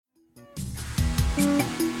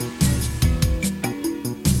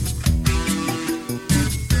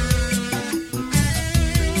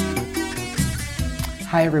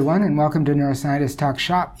Hi, everyone, and welcome to Neuroscientist Talk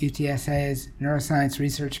Shop, UTSA's neuroscience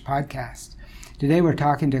research podcast. Today we're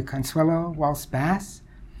talking to Consuelo Walls-Bass.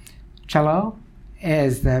 Cello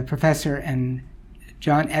is the professor and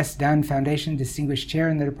John S. Dunn Foundation Distinguished Chair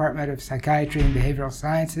in the Department of Psychiatry and Behavioral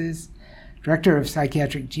Sciences, Director of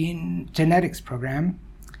Psychiatric Genetics Program,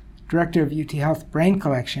 Director of UT Health Brain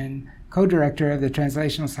Collection, Co-Director of the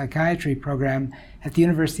Translational Psychiatry Program at the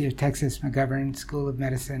University of Texas McGovern School of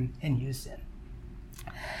Medicine in Houston.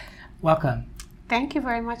 Welcome. Thank you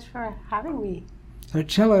very much for having me. So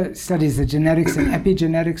Cello studies the genetics and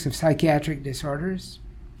epigenetics of psychiatric disorders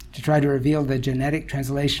to try to reveal the genetic,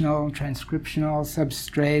 translational, transcriptional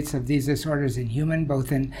substrates of these disorders in human,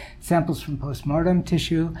 both in samples from postmortem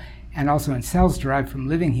tissue and also in cells derived from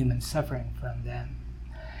living humans suffering from them.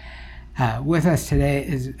 With us today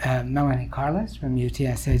is Melanie Carlos from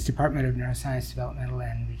UTSA's Department of Neuroscience, Developmental,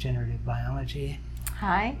 and Regenerative Biology.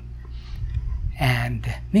 Hi.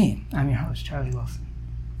 And me, I'm your host, Charlie Wilson.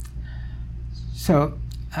 So,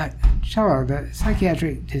 Cello, the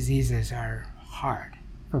psychiatric diseases are hard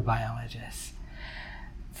for biologists.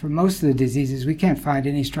 For most of the diseases, we can't find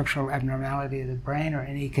any structural abnormality of the brain or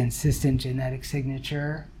any consistent genetic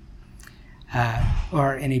signature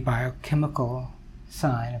or any biochemical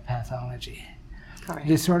sign of pathology. Correct.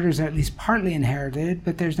 Disorders are at least partly inherited,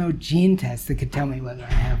 but there's no gene test that could tell me whether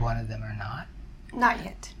I have one of them or not. Not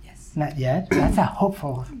yet, yes. Not yet? That's a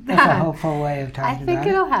hopeful way of talking about it. I think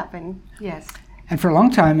it'll happen, yes. And for a long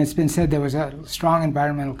time, it's been said there was a strong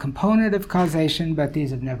environmental component of causation, but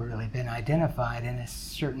these have never really been identified in a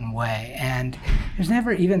certain way. And there's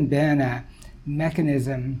never even been a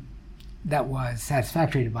mechanism that was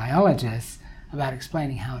satisfactory to biologists about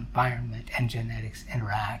explaining how environment and genetics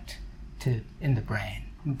interact in the brain.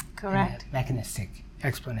 Correct. In a mechanistic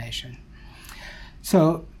explanation.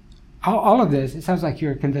 So all of this, it sounds like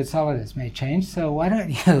you're convinced all of this may change, so why don't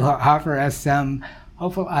you offer us some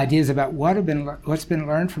hopeful ideas about what's been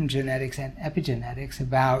learned from genetics and epigenetics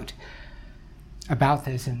about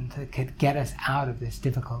this and that could get us out of this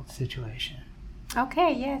difficult situation.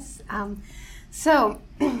 Okay, yes. So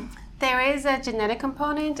there is a genetic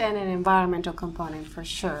component and an environmental component for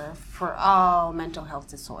sure for all mental health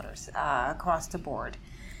disorders across the board.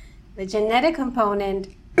 The genetic component,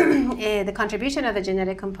 the contribution of the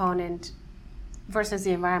genetic component versus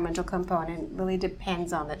the environmental component really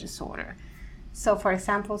depends on the disorder. So, for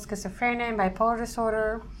example, schizophrenia and bipolar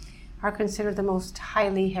disorder are considered the most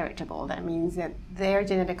highly heritable. That means that the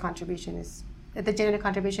genetic contribution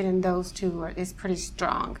in those two is pretty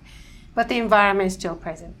strong, but the environment is still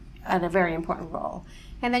present at a very important role.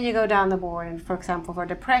 And then you go down the board, and for example, for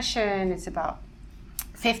depression, it's about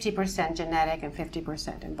 50% genetic and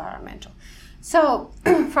 50% environmental. So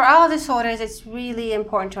for all disorders, it's really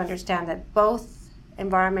important to understand that both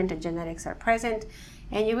environment and genetics are present,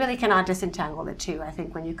 and you really cannot disentangle the two, I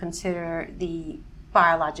think, when you consider the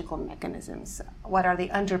biological mechanisms. What are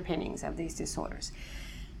the underpinnings of these disorders?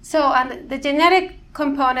 So the genetic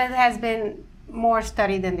component has been more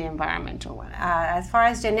studied than the environmental one. As far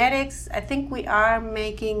as genetics, I think we are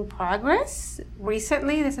making progress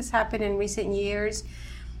recently. This has happened in recent years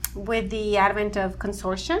with the advent of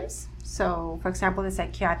consortiums. So, for example, the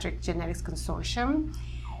Psychiatric Genetics Consortium.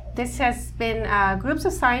 This has been groups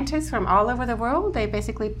of scientists from all over the world. They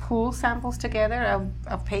basically pool samples together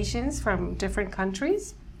of patients from different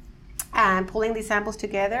countries and pulling these samples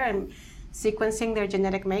together and sequencing their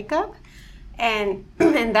genetic makeup. And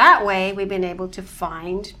in that way, we've been able to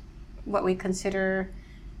find what we consider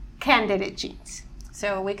candidate genes.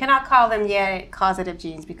 So we cannot call them yet causative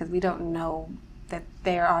genes because we don't know that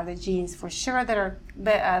there are the genes for sure that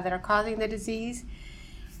are causing the disease,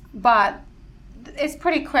 but it's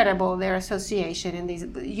pretty credible their association in these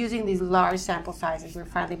using these large sample sizes. We've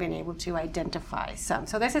finally been able to identify some.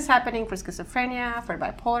 So this is happening for schizophrenia, for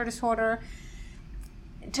bipolar disorder,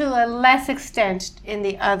 to a less extent in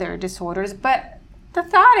the other disorders. But the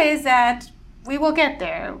thought is that we will get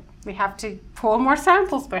there. We have to pull more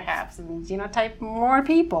samples, perhaps, and genotype more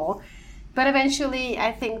people. But eventually,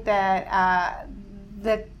 I think that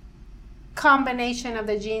the combination of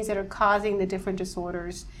the genes that are causing the different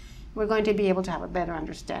disorders, we're going to be able to have a better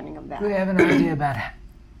understanding of that. Do we have an idea about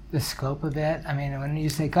the scope of it? I mean, when you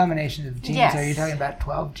say combination of genes, yes. Are you talking about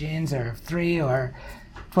 12 genes or 3 or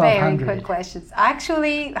 1,200? Very good questions.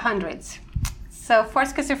 Actually, hundreds. So for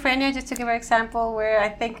schizophrenia, just to give an example, we're I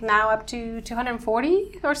think now up to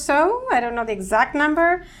 240 or so. I don't know the exact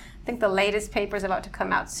number. I think the latest paper is about to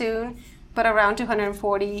come out soon. But around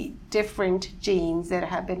 240 different genes that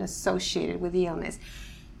have been associated with the illness.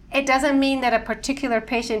 It doesn't mean that a particular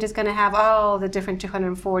patient is going to have all the different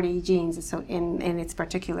 240 genes in its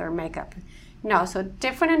particular makeup. No, so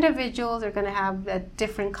different individuals are going to have a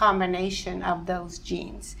different combination of those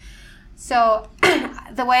genes. So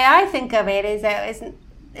the way I think of it is that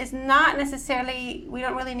it's not necessarily, we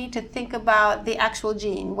don't really need to think about the actual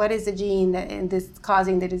gene. What is the gene that is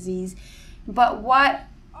causing the disease? But what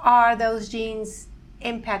are those genes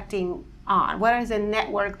impacting on? What is the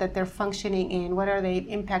network that they're functioning in? What are they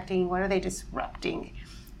impacting? What are they disrupting?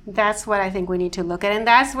 That's what I think we need to look at. And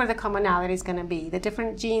that's where the commonality is going to be. The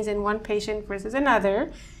different genes in one patient versus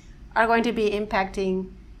another are going to be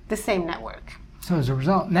impacting the same network. So as a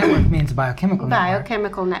result, network means biochemical network.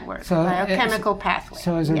 Biochemical network, so biochemical pathway.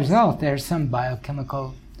 So as a result, there's some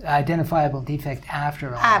biochemical identifiable defect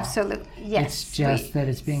after all. Absolutely, yes. It's just that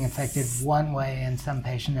it's being affected one way in some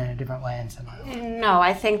patient and a different way in some other. No,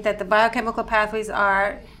 I think that the biochemical pathways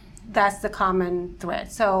that's the common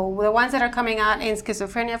thread. So the ones that are coming out in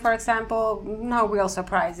schizophrenia, for example, no real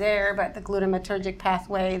surprise there, but the glutamatergic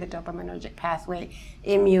pathway, the dopaminergic pathway,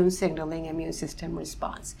 immune signaling, immune system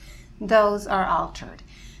response, those are altered.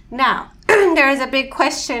 Now, there is a big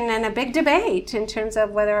question and a big debate in terms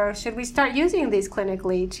of whether should we start using these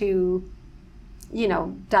clinically to,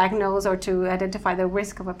 diagnose or to identify the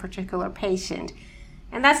risk of a particular patient.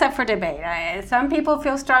 And that's up for debate. Some people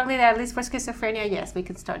feel strongly that at least for schizophrenia, yes, we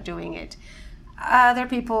can start doing it. Other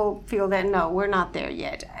people feel that no, we're not there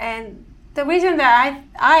yet. And the reason that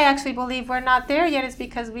I actually believe we're not there yet is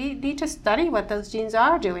because we need to study what those genes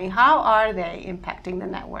are doing. How are they impacting the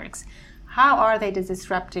networks? How are they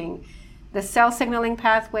disrupting the cell signaling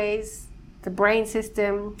pathways, the brain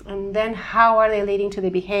system, and then how are they leading to the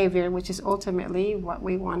behavior, which is ultimately what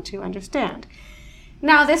we want to understand.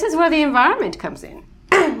 Now, this is where the environment comes in.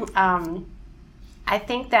 I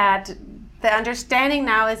think that the understanding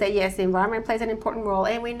now is that, yes, the environment plays an important role,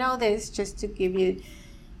 and we know this, just to give you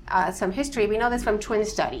some history, we know this from twin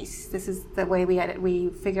studies. This is the way we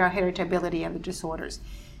figure out heritability of the disorders.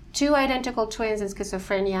 Two identical twins in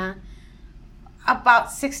schizophrenia,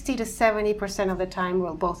 about 60 to 70% of the time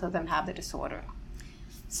will both of them have the disorder.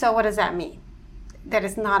 So what does that mean? That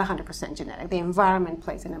it's not 100% genetic. The environment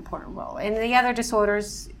plays an important role. In the other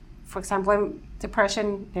disorders, for example, in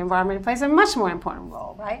depression, the environment plays a much more important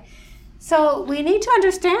role, right? So we need to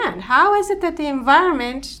understand, how is it that the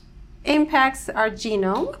environment impacts our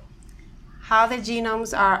genome, how the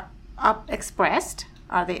genomes are expressed,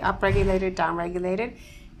 are they upregulated, downregulated,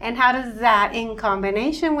 and how does that, in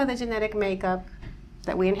combination with the genetic makeup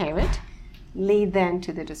that we inherit, lead then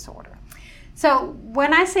to the disorder? So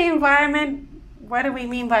when I say environment, what do we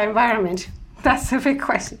mean by environment? That's a big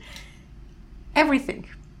question. Everything,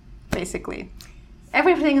 basically.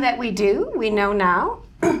 Everything that we do, we know now.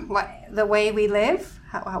 The way we live,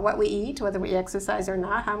 what we eat, whether we exercise or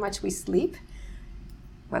not, how much we sleep,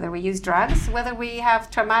 whether we use drugs, whether we have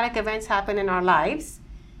traumatic events happen in our lives.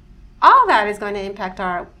 All that is going to impact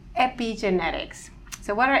our epigenetics.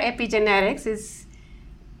 So what are epigenetics? Is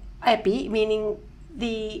epi, meaning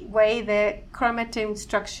the way the chromatin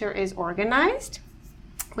structure is organized,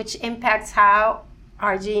 which impacts how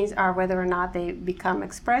our genes are, whether or not they become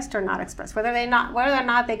expressed or not expressed, whether or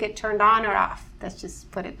not they get turned on or off. Let's just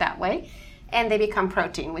put it that way. And they become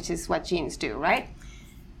protein, which is what genes do, right?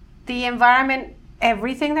 The environment,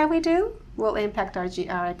 everything that we do, will impact our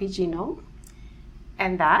epigenome.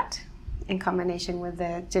 And that, in combination with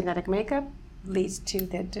the genetic makeup, leads to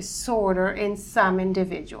the disorder in some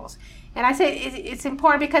individuals. And I say it's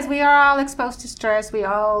important because we are all exposed to stress. We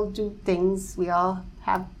all do things. We all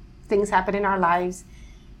have things happen in our lives,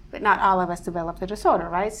 but not all of us develop the disorder,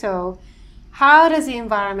 right? So how does the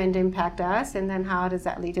environment impact us, and then how does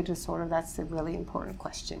that lead to disorder? That's a really important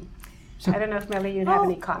question. So, I don't know if Melly, you'd have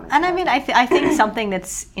any comments. And I mean, I think something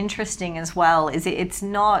that's interesting as well is it's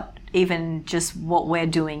not even just what we're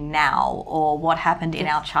doing now or what happened in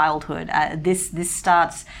our childhood. This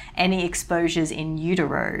starts, any exposures in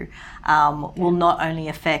utero will not only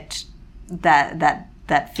affect that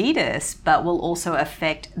fetus, but will also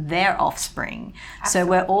affect their offspring. Absolutely.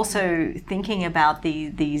 So we're also thinking about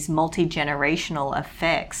these multi-generational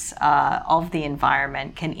effects of the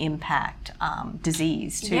environment can impact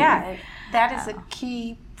disease too. Yeah, that is a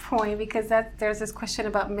key point, because there's this question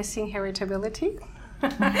about missing heritability.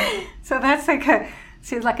 So that's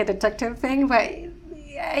seems like a detective thing, but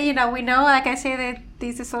we know, like I say, that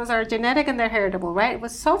these disorders are genetic and they're heritable, right?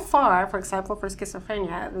 But so far, for example, for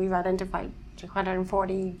schizophrenia, we've identified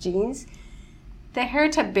 240 genes. The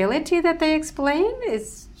heritability that they explain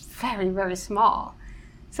is very, very small.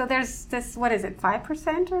 So there's this, what is it,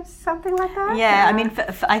 5% or something like that? Yeah, I mean,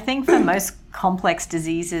 I think for most complex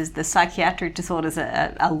diseases, the psychiatric disorders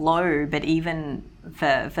are low, but even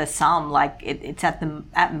for some, like it's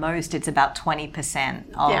at most, it's about 20%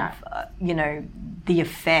 of, the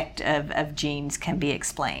effect of genes can be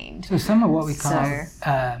explained. So some of what we call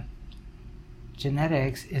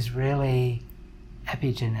genetics is really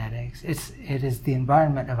epigenetics. It is the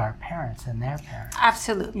environment of our parents and their parents.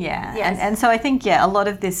 Absolutely. Yeah. Yes. And so I think a lot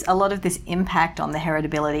of this impact on the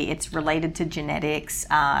heritability, it's related to genetics.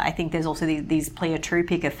 I think there's also these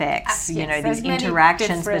pleiotropic effects, these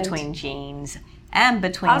interactions between genes and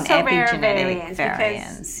between also epigenetic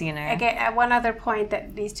variants. Again, one other point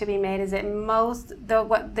that needs to be made is that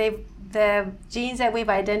the genes that we've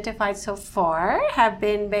identified so far have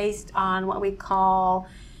been based on what we call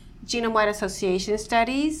genome-wide association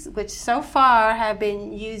studies, which so far have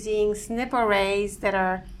been using SNP arrays that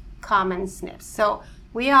are common SNPs. So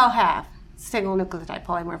we all have single nucleotide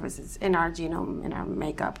polymorphisms in our genome, in our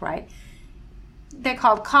makeup, right? They're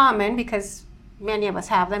called common because many of us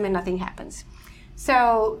have them and nothing happens.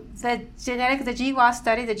 So the GWAS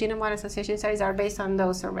study, the genome-wide association studies, are based on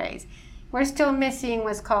those arrays. We're still missing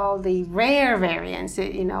what's called the rare variants,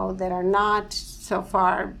 that are not so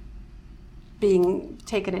far being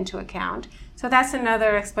taken into account. So that's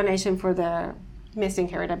another explanation for the missing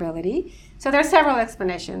heritability. So there are several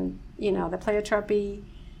explanations. The pleiotropy,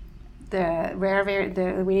 the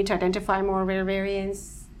rare we need to identify more rare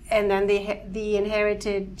variants, and then the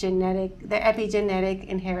inherited the epigenetic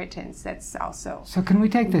inheritance. That's also. So can we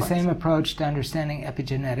take the same approach to understanding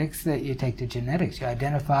epigenetics that you take to genetics? You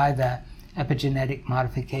identify the epigenetic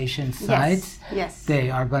modification sites. Yes. They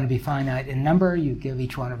are going to be finite in number. You give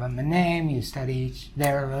each one of them a name. You study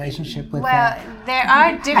their relationship with them. There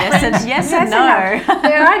are different. yes and no.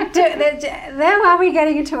 There are. Then are we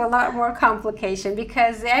getting into a lot more complication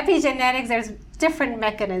because the epigenetics, there's different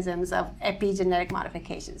mechanisms of epigenetic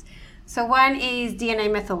modifications. So one is DNA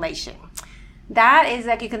methylation. That is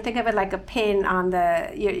like, you can think of it like a pin on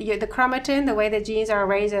the chromatin. The way the genes are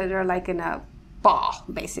arranged, they're like in a ball,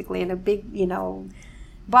 basically, in a big,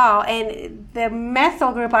 ball. And the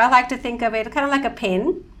methyl group, I like to think of it kind of like a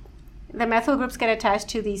pin. The methyl groups get attached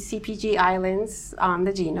to these CPG islands on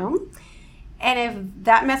the genome. And if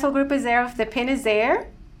that methyl group is there, if the pin is there,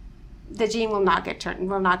 the gene will not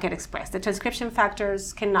get expressed. The transcription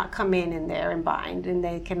factors cannot come in there and bind, and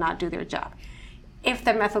they cannot do their job. If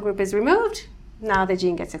the methyl group is removed, now the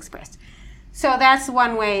gene gets expressed. So that's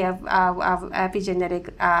one way of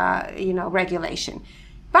epigenetic, regulation.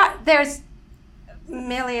 But there's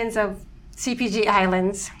millions of CPG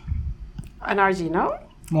islands on our genome.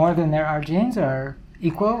 More than there are genes, or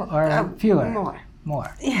equal, or fewer?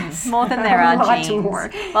 More. Yes, more than there are genes.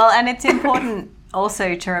 More. Well, and it's important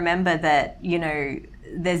also to remember that,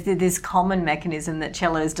 there's this common mechanism that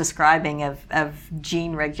Cello is describing of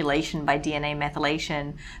gene regulation by DNA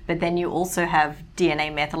methylation, but then you also have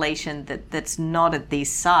DNA methylation that's not at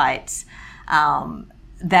these sites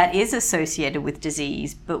that is associated with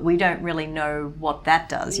disease, but we don't really know what that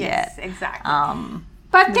does yet. Yes, exactly.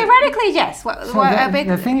 But theoretically, yes.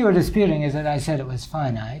 The thing you were disputing is that I said it was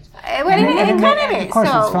finite. It kind of is. Of course,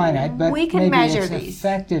 it's finite, but we can maybe measure it's these.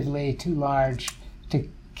 Effectively too large to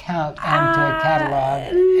count and to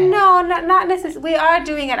catalog. No, not necessarily. We are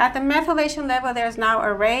doing it at the methylation level. There's now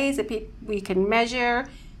arrays that we can measure.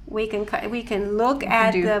 We can look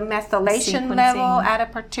at the methylation sequencing level at a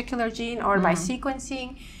particular gene or by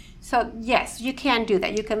sequencing. So yes, you can do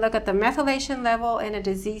that. You can look at the methylation level in a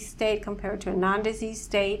disease state compared to a non-disease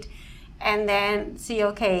state, and then see,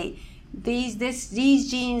 okay, these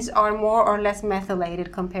genes are more or less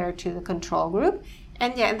methylated compared to the control group.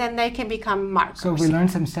 And then they can become markers. So we learned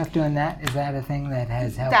some stuff doing that. Is that a thing that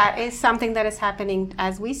has helped? That is something that is happening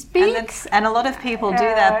as we speak. And a lot of people do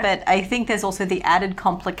that, but I think there's also the added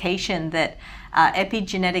complication that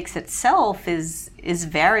epigenetics itself is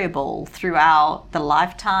variable throughout the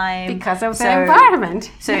lifetime because of the environment.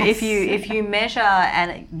 So if you measure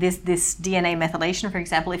this DNA methylation, for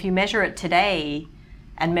example, if you measure it today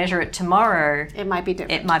and measure it tomorrow, it might be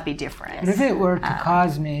different. But if it were to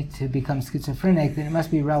cause me to become schizophrenic, then it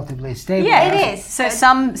must be relatively stable. Yeah, it is. So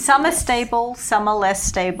some are stable, some are less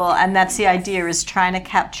stable, and that's the idea, is trying to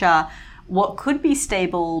capture what could be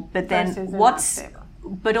stable, but then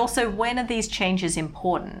but also when are these changes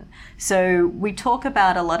important? So we talk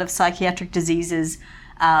about a lot of psychiatric diseases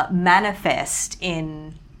manifest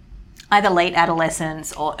in either late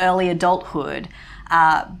adolescence or early adulthood,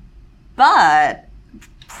 but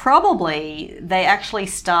probably they actually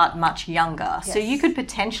start much younger. Yes. So you could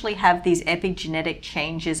potentially have these epigenetic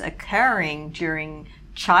changes occurring during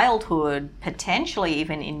childhood, potentially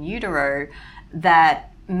even in utero,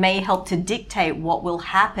 that may help to dictate what will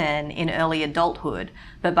happen in early adulthood.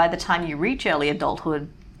 But by the time you reach early adulthood,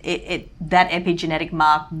 that epigenetic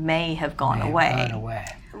mark may have gone away.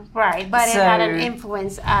 Right, but it had an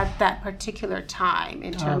influence at that particular time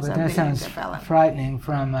in terms of the development. That sounds frightening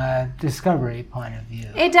from a discovery point of view.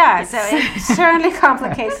 It does. So it certainly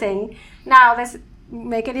complicates things. Now, let's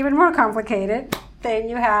make it even more complicated. Then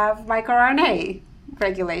you have microRNA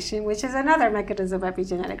regulation, which is another mechanism of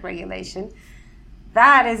epigenetic regulation.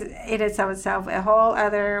 That is in itself a whole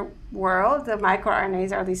other world. The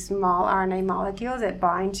microRNAs are these small RNA molecules that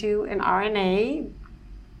bind to an RNA,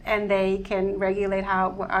 and they can regulate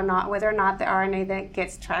whether or not the RNA that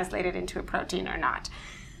gets translated into a protein or not.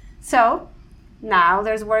 So now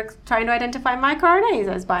there's work trying to identify microRNAs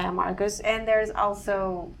as biomarkers, and there's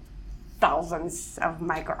also thousands of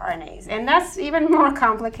microRNAs. And that's even more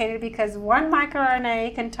complicated because one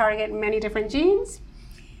microRNA can target many different genes,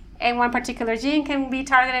 and one particular gene can be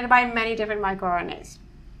targeted by many different microRNAs.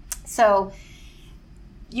 So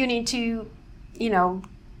you need to,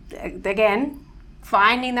 again,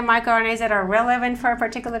 finding the microRNAs that are relevant for a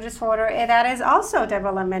particular disorder, that is also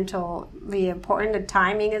developmentally important. The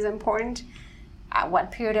timing is important. At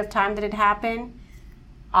what period of time did it happen?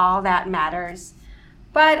 All that matters.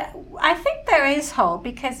 But I think there is hope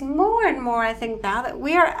because more and more I think now that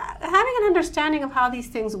we are having an understanding of how these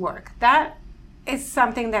things work. That is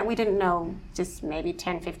something that we didn't know just maybe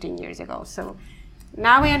 10, 15 years ago. So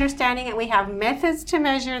now we're understanding it. We have methods to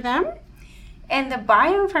measure them. And the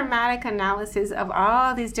bioinformatic analysis of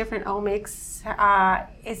all these different omics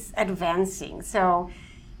is advancing. So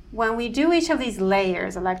when we do each of these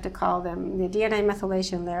layers, I like to call them the DNA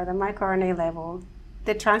methylation layer, the microRNA level,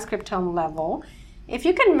 the transcriptome level, if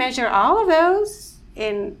you can measure all of those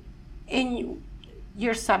in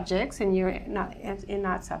your subjects and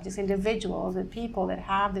not subjects, individuals and people that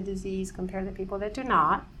have the disease compared to people that do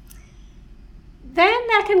not, then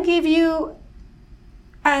that can give you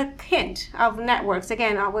a hint of networks.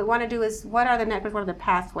 Again, what we want to do is what are the networks, what are the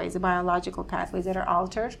pathways, the biological pathways that are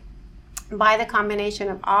altered by the combination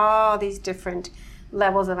of all these different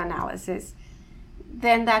levels of analysis.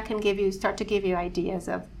 Then that can start to give you ideas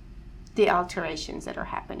of the alterations that are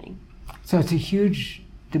happening. So it's a huge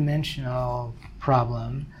dimensional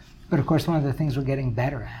problem, but of course one of the things we're getting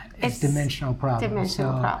better at is dimensional problems.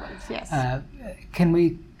 Problems, yes. Can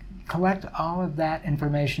we collect all of that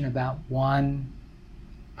information about one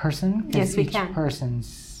person? Yes, we each can.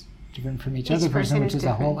 Person's different from each other person, which is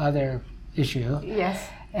a whole other issue. Yes.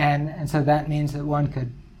 And so that means that one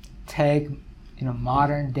could take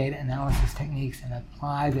modern data analysis techniques and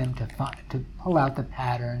apply them to pull out the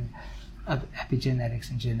pattern of epigenetics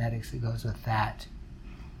and genetics that goes with that.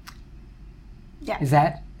 Yeah. Is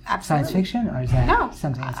that Absolutely. Science fiction, or is that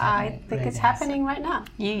something that's happening? I think it's happening right now.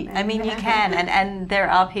 You can, and there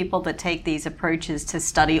are people that take these approaches to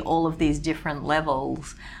study all of these different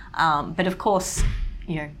levels, but of course,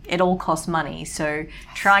 it all costs money. So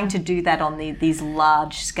trying to do that on these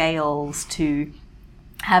large scales to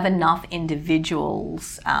have enough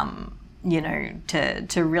individuals, to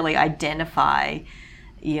really identify,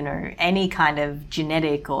 any kind of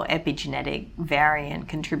genetic or epigenetic variant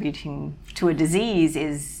contributing to a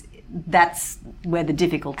disease that's where the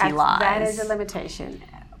difficulty lies. That is a limitation.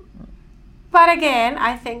 But again,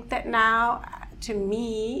 I think that now, to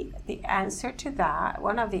me, the answer to that,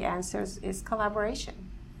 one of the answers is collaboration.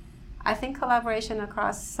 I think collaboration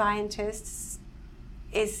across scientists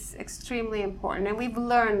is extremely important, and we've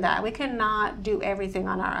learned that. We cannot do everything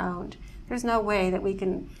on our own. There's no way that we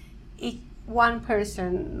can one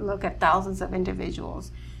person look at thousands of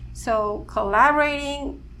individuals. So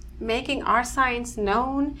collaborating, making our science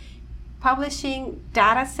known, publishing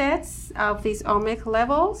data sets of these omic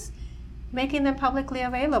levels, making them publicly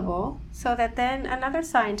available so that then another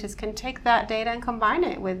scientist can take that data and combine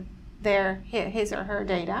it with his or her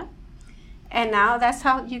data. And now that's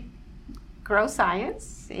how you grow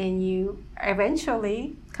science, and you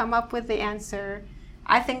eventually come up with the answer,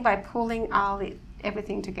 I think, by pulling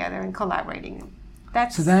everything together and collaborating.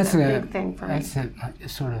 That's a big thing for me. That's a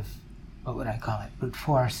sort of, what would I call it, brute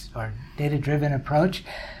force or data-driven approach.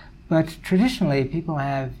 But traditionally, people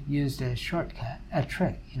have used a shortcut, a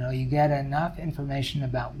trick. You get enough information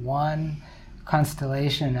about one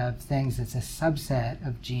constellation of things that's a subset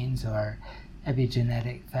of genes or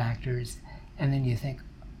epigenetic factors, and then you think,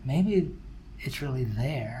 maybe it's really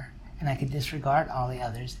there, and I could disregard all the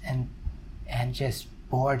others and just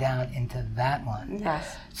bore down into that one.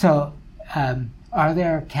 Yes. So are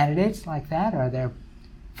there candidates like that? Are there,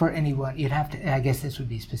 for anyone, you'd have to, I guess this would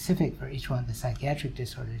be specific for each one of the psychiatric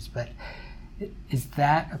disorders, but Is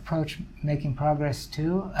that approach making progress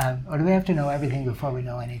too? Or do we have to know everything before we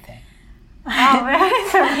know anything? Oh, right.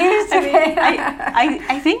 So here's to me.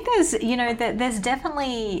 I think there's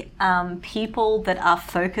definitely people that are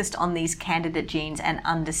focused on these candidate genes and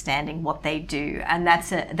understanding what they do, and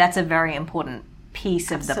that's a very important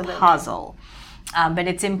piece of the puzzle. But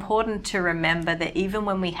it's important to remember that even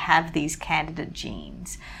when we have these candidate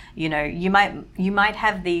genes, you might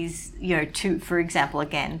have these, for example,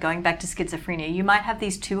 again, going back to schizophrenia, you might have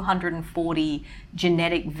these 240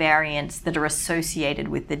 genetic variants that are associated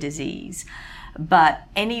with the disease. But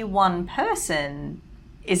any one person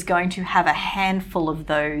is going to have a handful of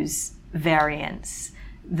those variants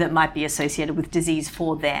that might be associated with disease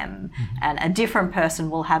for them. Mm-hmm. And a different person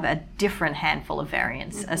will have a different handful of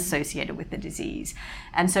variants mm-hmm. associated with the disease.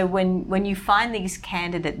 And so when you find these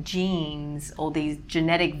candidate genes or these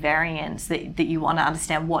genetic variants that you want to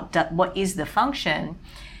understand what is the function,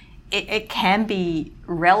 it can be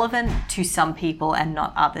relevant to some people and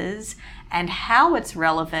not others. And how it's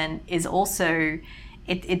relevant is also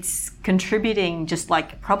it's contributing just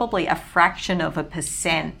like probably a fraction of a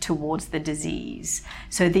 % towards the disease.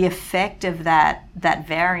 So the effect of that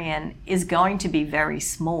variant is going to be very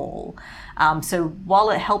small. So while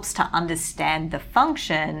it helps to understand the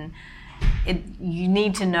function, you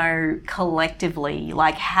need to know collectively,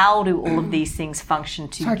 like, how do all of these things function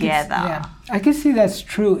together? I can see that's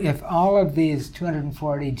true if all of these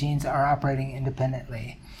 240 genes are operating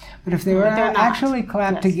independently. But if they were actually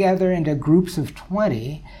clapped together into groups of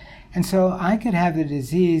 20, and so I could have the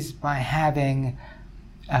disease by having,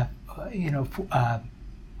 what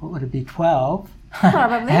would it be, 12?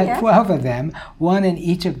 Probably, I had 12 of them, one in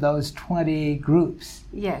each of those 20 groups.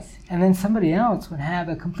 Yes. And then somebody else would have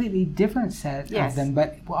a completely different set yes. of them,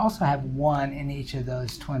 but will also have one in each of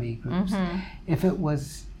those 20 groups. Mm-hmm. If it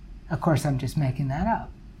was, of course, I'm just making that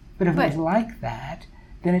up, but if it was like that,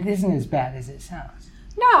 then it isn't as bad as it sounds.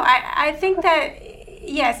 No, I think that,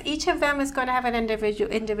 yes, each of them is going to have an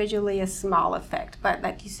individually a small effect. But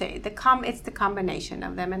like you say, it's the combination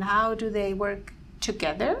of them, and how do they work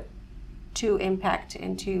together to impact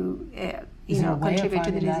and to contribute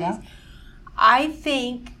to the disease. I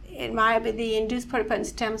think, the induced pluripotent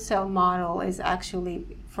stem cell model is actually,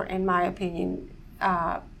 in my opinion,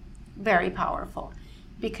 very powerful,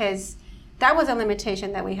 because that was a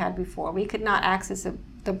limitation that we had before. We could not access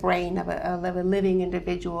the brain of a living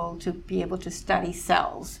individual to be able to study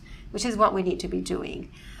cells, which is what we need to be doing.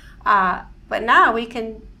 But now we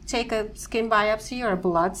can take a skin biopsy or a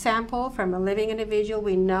blood sample from a living individual.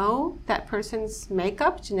 We know that person's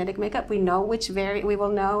makeup, genetic makeup. We know we will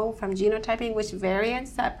know from genotyping which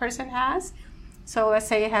variants that person has. So let's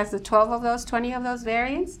say it has the 12 of those, 20 of those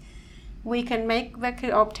variants. We can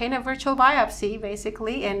obtain a virtual biopsy,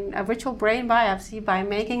 basically, and a virtual brain biopsy by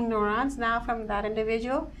making neurons now from that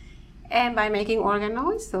individual and by making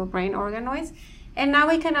organoids, so brain organoids. And now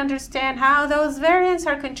we can understand how those variants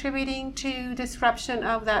are contributing to disruption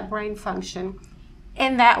of that brain function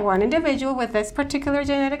in that one individual with this particular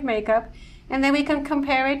genetic makeup. And then we can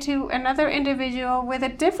compare it to another individual with a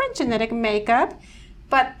different genetic makeup,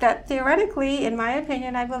 but that theoretically, in my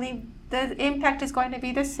opinion, I believe the impact is going to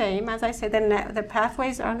be the same. As I said, the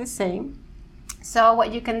pathways are the same. So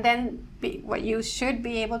what you should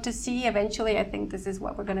be able to see eventually, I think this is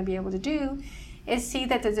what we're going to be able to do, is see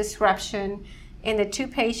that the disruption in the two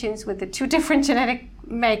patients with the two different genetic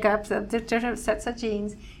makeups, the different sets of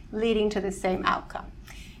genes, leading to the same outcome.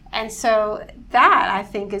 And so that, I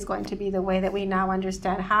think, is going to be the way that we now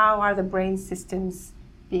understand how are the brain systems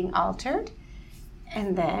being altered.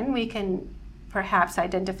 And then we can perhaps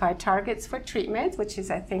identify targets for treatment, which is,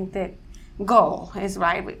 I think, the goal is,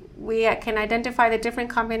 right? We can identify the different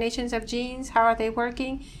combinations of genes, how are they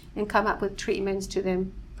working, and come up with treatments to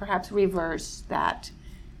then perhaps reverse that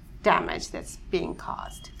damage that's being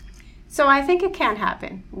caused. So I think it can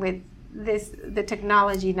happen with the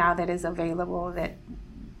technology now that is available, that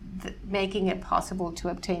making it possible to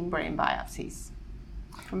obtain brain biopsies.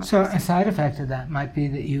 So a side effect of that might be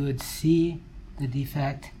that you would see the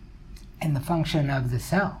defect in the function of a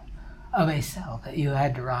cell that you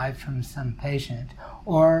had derived from some patient,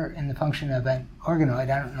 or in the function of an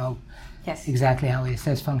organoid. I don't know exactly how we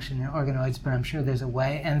assess function in organoids, but I'm sure there's a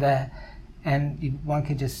way, and one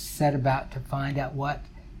could just set about to find out what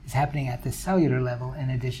is happening at the cellular level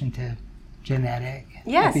in addition to genetic,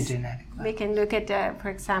 epigenetic level. We can look at, for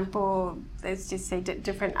example, let's just say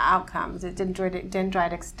different outcomes, the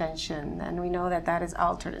dendrite extension, and we know that is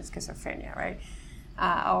altered in schizophrenia, right?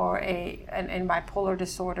 Or in bipolar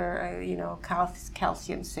disorder,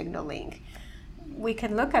 calcium signaling. we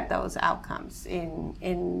can look at those outcomes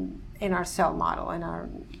in our cell model, in our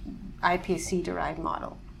iPSC-derived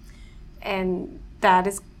model. And that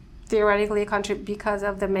is theoretically because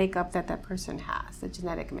of the makeup that person has, the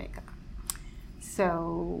genetic makeup.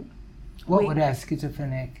 So what would a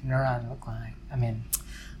schizophrenic neuron look like? I mean,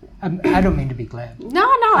 I don't mean to be glib. No.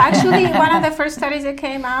 Actually, one of the first studies that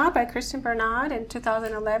came out by Christian Bernard in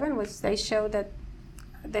 2011 was they showed that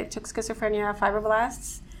they took schizophrenia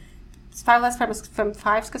fibroblasts from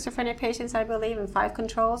 5 schizophrenia patients, I believe, and 5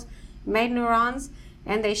 controls, made neurons,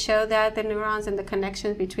 and they showed that the neurons and the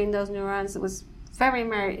connections between those neurons was very,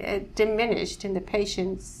 very diminished in the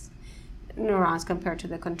patient's neurons compared to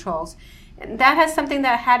the controls. And that has something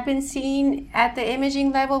that had been seen at the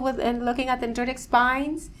imaging level and looking at the dendritic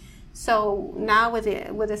spines. So now with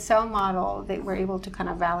the cell model, they were able to kind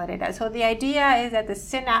of validate that. So the idea is that the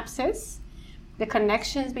synapses, the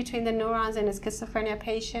connections between the neurons in a schizophrenia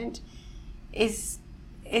patient, is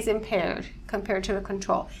impaired compared to the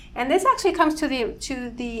control. And this actually comes to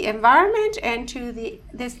the environment and to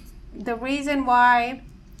the reason why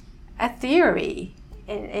a theory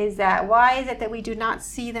is that why is it that we do not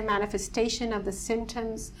see the manifestation of the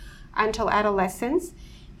symptoms until adolescence?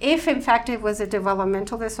 If in fact it was a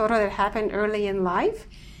developmental disorder that happened early in life,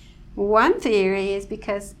 one theory is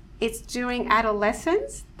because it's during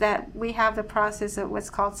adolescence that we have the process of what's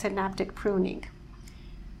called synaptic pruning.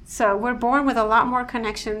 So we're born with a lot more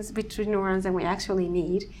connections between neurons than we actually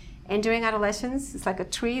need. And during adolescence, it's like a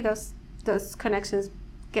tree, those connections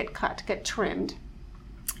get cut, get trimmed,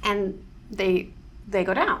 and they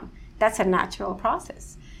go down. That's a natural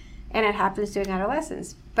process. And it happens during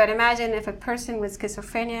adolescence. But imagine if a person with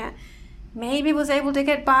schizophrenia maybe was able to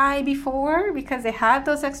get by before because they had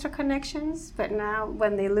those extra connections, but now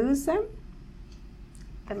when they lose them,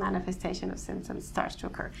 the manifestation of symptoms starts to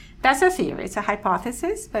occur. That's a theory, it's a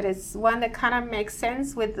hypothesis, but it's one that kind of makes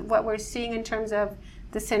sense with what we're seeing in terms of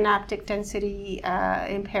the synaptic density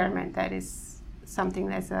impairment. That is something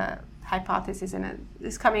that's a hypothesis and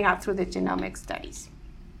is coming out through the genomic studies,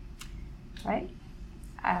 right?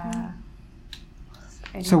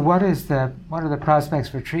 So what are the prospects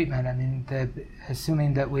for treatment? I mean,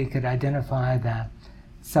 assuming that we could identify the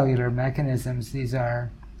cellular mechanisms, these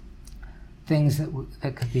are things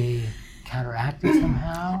that could be counteracted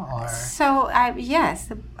somehow, or? So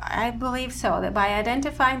yes, I believe so, that by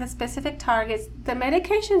identifying the specific targets, the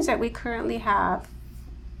medications that we currently have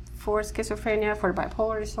for schizophrenia, for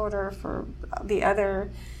bipolar disorder, for the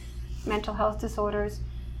other mental health disorders,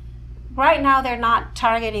 right now they're not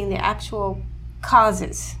targeting the actual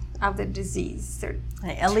causes of the disease.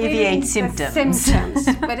 They alleviate symptoms.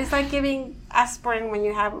 But it's like giving aspirin when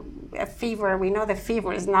you have a fever. We know the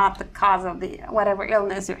fever is not the cause of the whatever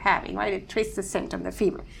illness you're having, right? It treats the symptom, the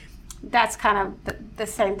fever. That's kind of the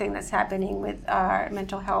same thing that's happening with our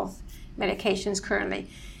mental health medications currently.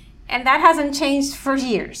 And that hasn't changed for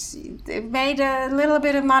years. They've made a little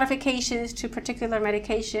bit of modifications to particular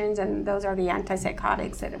medications, and those are the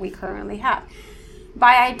antipsychotics that we currently have.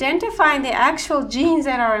 By identifying the actual genes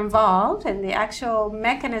that are involved and the actual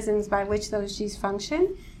mechanisms by which those genes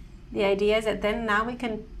function, the idea is that then now we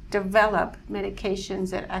can develop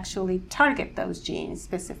medications that actually target those genes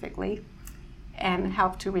specifically and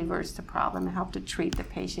help to reverse the problem and help to treat the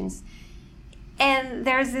patients. And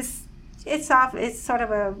there's this, it's sort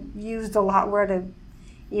of used a lot word,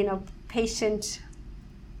 patient,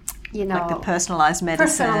 like the personalized medicine.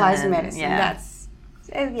 Personalized medicine, yeah. That's,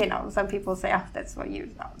 some people say, that's what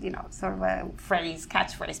sort of a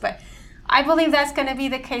catchphrase. But I believe that's going to be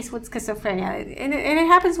the case with schizophrenia. And it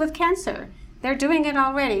happens with cancer. They're doing it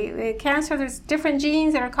already. Cancer, there's different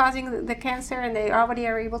genes that are causing the cancer, and they already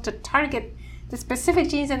are able to target the specific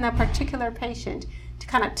genes in a particular patient to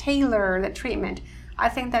kind of tailor the treatment. I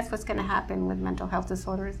think that's what's going to happen with mental health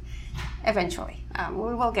disorders eventually.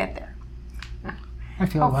 We will get there. I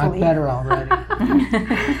feel hopefully. A lot better already.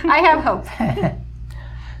 I have hope.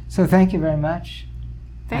 So thank you very much.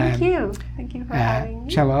 Thank you. Thank you for having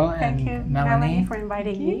me. Cello and Thank you, Melanie, for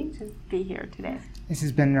inviting me to be here today. This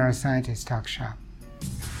has been Neuroscientist Talk Shop.